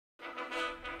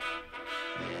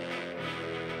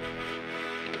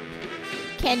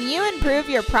Can you improve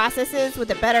your processes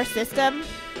with a better system?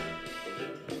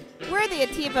 We're the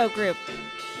Ativo Group.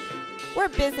 We're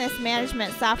business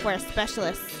management software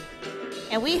specialists,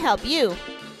 and we help you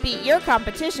beat your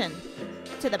competition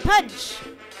to the punch.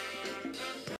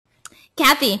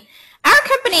 Kathy, our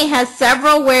company has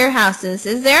several warehouses.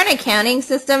 Is there an accounting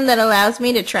system that allows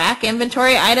me to track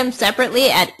inventory items separately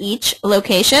at each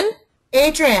location?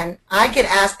 Adrian, I get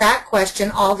asked that question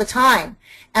all the time.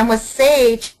 And with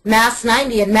Sage, Mass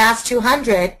 90, and Mass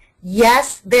 200,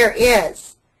 yes, there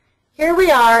is. Here we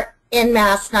are in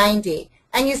Mass 90,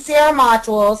 and you see our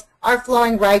modules are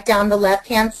flowing right down the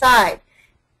left-hand side.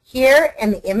 Here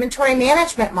in the Inventory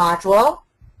Management module,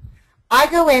 I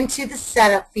go into the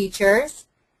Setup features,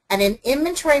 and in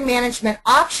Inventory Management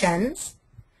Options,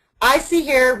 I see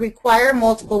here Require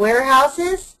Multiple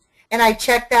Warehouses, and I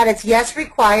check that as Yes,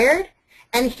 Required.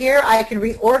 And here I can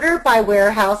reorder by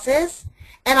warehouses,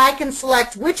 and I can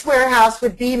select which warehouse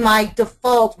would be my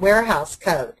default warehouse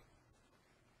code.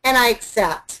 And I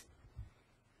accept.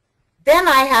 Then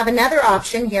I have another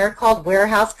option here called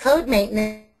Warehouse Code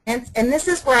Maintenance, and this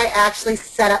is where I actually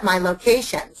set up my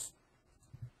locations.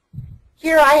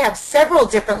 Here I have several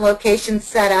different locations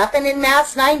set up, and in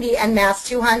Mass 90 and Mass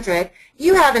 200,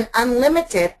 you have an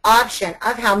unlimited option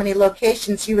of how many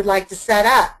locations you would like to set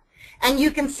up. And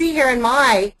you can see here in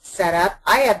my setup,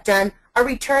 I have done a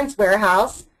returns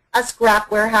warehouse, a scrap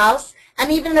warehouse,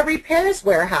 and even a repairs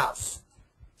warehouse.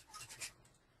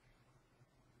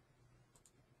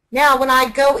 Now, when I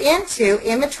go into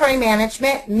Inventory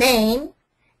Management, Main,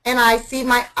 and I see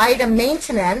my item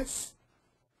maintenance,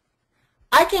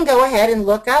 I can go ahead and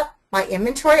look up my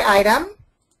inventory item,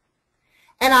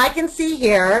 and I can see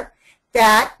here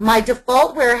that my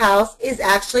default warehouse is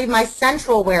actually my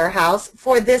central warehouse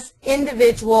for this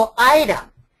individual item.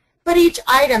 But each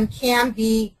item can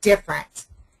be different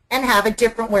and have a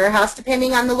different warehouse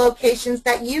depending on the locations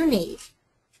that you need.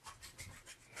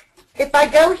 If I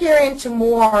go here into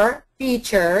more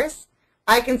features,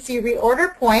 I can see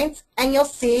reorder points, and you'll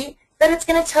see that it's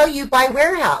going to tell you by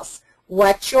warehouse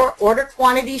what your order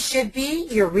quantity should be,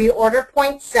 your reorder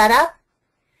point setup,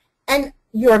 and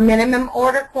your minimum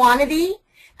order quantity,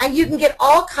 and you can get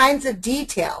all kinds of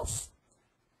details.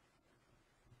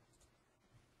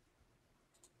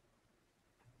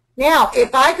 Now,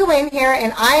 if I go in here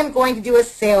and I am going to do a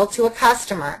sale to a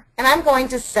customer, and I'm going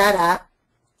to set up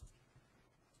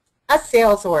a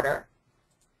sales order,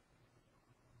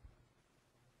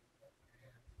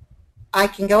 I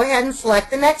can go ahead and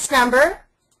select the next number.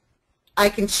 I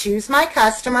can choose my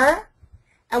customer,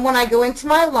 and when I go into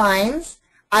my lines,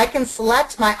 I can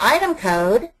select my item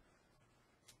code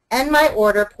and my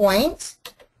order point,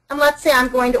 and let's say I'm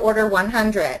going to order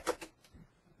 100.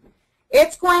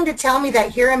 It's going to tell me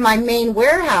that here in my main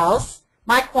warehouse,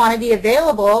 my quantity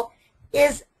available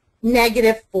is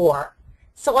 -4.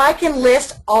 So I can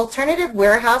list alternative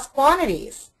warehouse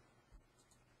quantities.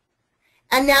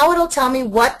 And now it'll tell me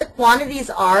what the quantities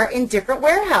are in different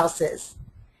warehouses.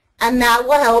 And that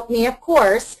will help me, of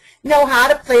course, know how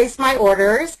to place my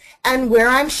orders and where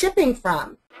I'm shipping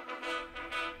from.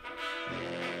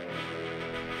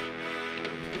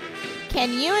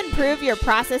 Can you improve your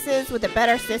processes with a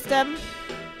better system?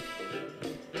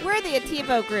 We're the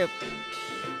Ativo Group.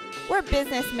 We're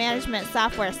business management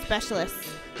software specialists,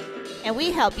 and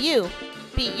we help you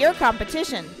beat your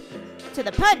competition to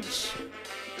the punch.